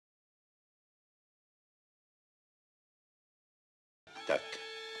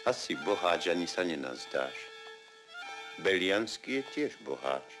Asi boháč ani sa nenazdáš. Beliansky je tiež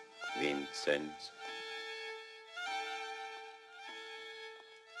boháč. Vincenc.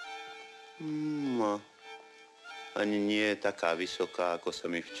 No, ani nie je taká vysoká, ako sa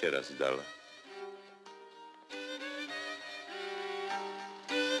mi včera zdala.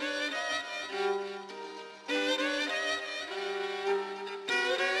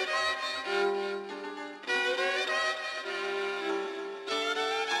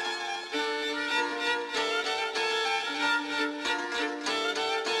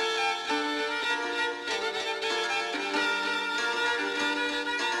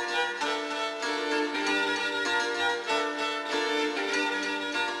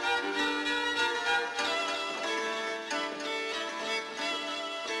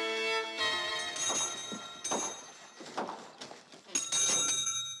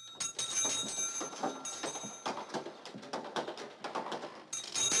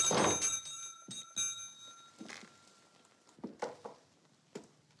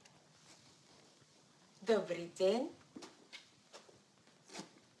 Dobrý deň.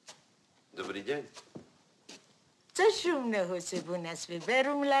 Dobrý deň. Co šumného sebu nás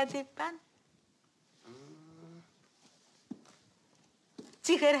vyberú, mladý pán?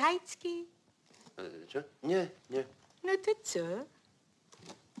 Cicher hajcký? Čo? Nie, nie. No to co?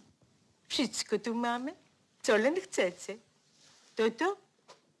 Všetko tu máme. Co len chcete? Toto?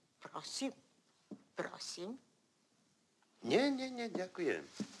 Prosím. Prosím. Nie, ďakujem.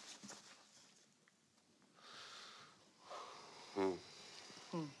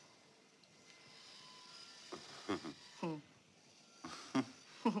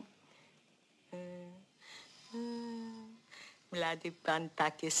 Mladý pán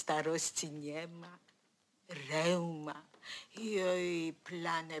také starosti nemá. Reuma, jej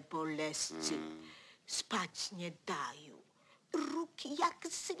plané bolesti. Spať nedajú. Ruky jak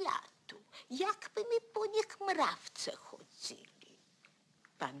zlato. Jak by mi po nich mravce chodili.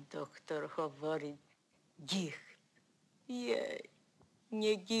 Pán doktor hovorí, gicht. Jej,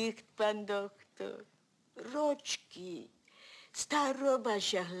 nie gicht, pán doktor. Ročky. Staroba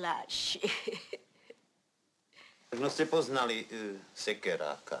sa hláši. No ste poznali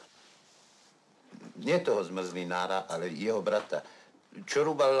sekeráka. Nie toho zmrzlinára, ale jeho brata, čo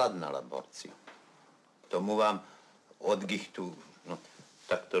rúbal ľad na laborci. Tomu vám od gichtu, no,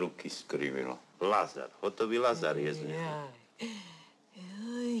 takto ruky skrivilo. Lazar, hotový Lazar je z neho.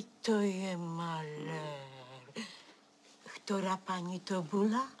 Joj, to je malér. Ktorá pani to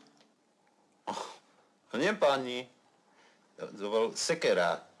bola? Nie pani. To bol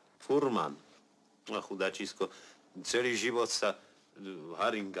sekerák, furman. A chudáčisko, celý život sa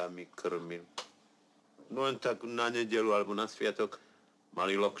haringami krmil. No len tak na nedeľu alebo na sviatok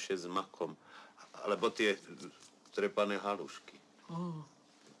mali lokše s makom. Alebo tie trepané halušky.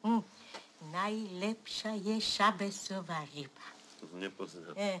 Najlepšia je šabesová ryba.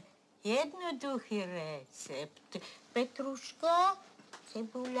 Nepoznám. Jednoduchý recept. Petruška,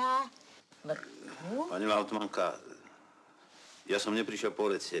 cebula, mrkvu. Pani Lautmanka, ja som neprišiel po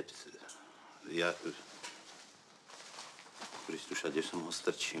recept. Kristuša, kde som ho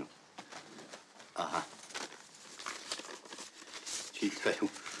strčil? Aha. Čítajú.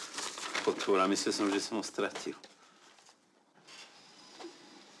 Počúva, myslel som, že som ho stratil.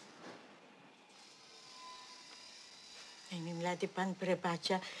 Mi mladý pán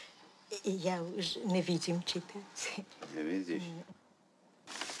prepáča, ja už nevidím čítať. Nevidíš?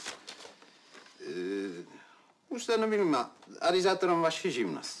 Ustanovili ma arizátorom vašej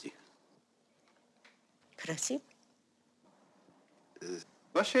živnosti. Prosím?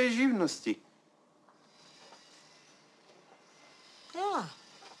 Vašej živnosti.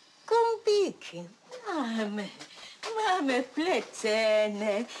 Kombíky máme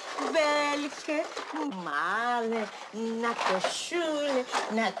plecené, veľké, malé, na košule,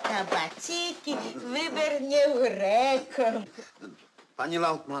 na kabacíky, vyberne urekom. Pani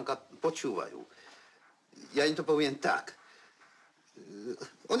Lautmanka, počúvajú. Ja im to poviem tak.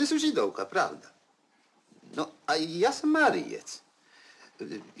 Oni sú židovka, pravda. No a ja som Máriec.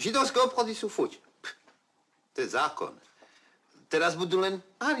 Židovské obchody sú fuť. To je zákon. Teraz budú len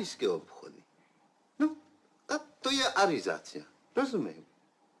arijské obchody. No, a to je arizácia. Rozumejú?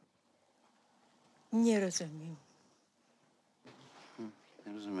 Nerozumiem.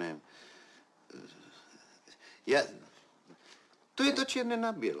 Nerozumiem. Tu je to čierne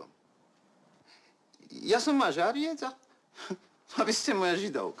na bielom. Ja som váš Ariec a vy ste moja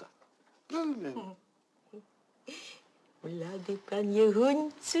židovka. Rozumiem. Mladý pán je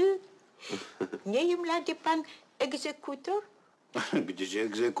huncu. Nie je mladý pán exekútor? Gdzieś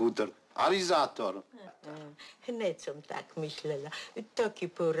egzekutor, alizator. Hneď som tak myslela. Taký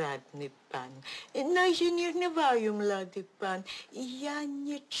poradný pan. No i že nernevajú, mladý pan. Ja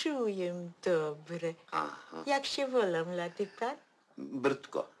nečujem dobre. Aha. Jak się volá, mladý pan?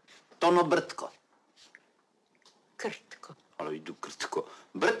 Brtko. Tono Brtko. Krtko. Ale idu krtko.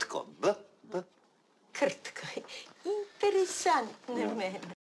 Brtko. B. Krtko. Interesantne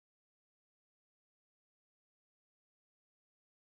meno.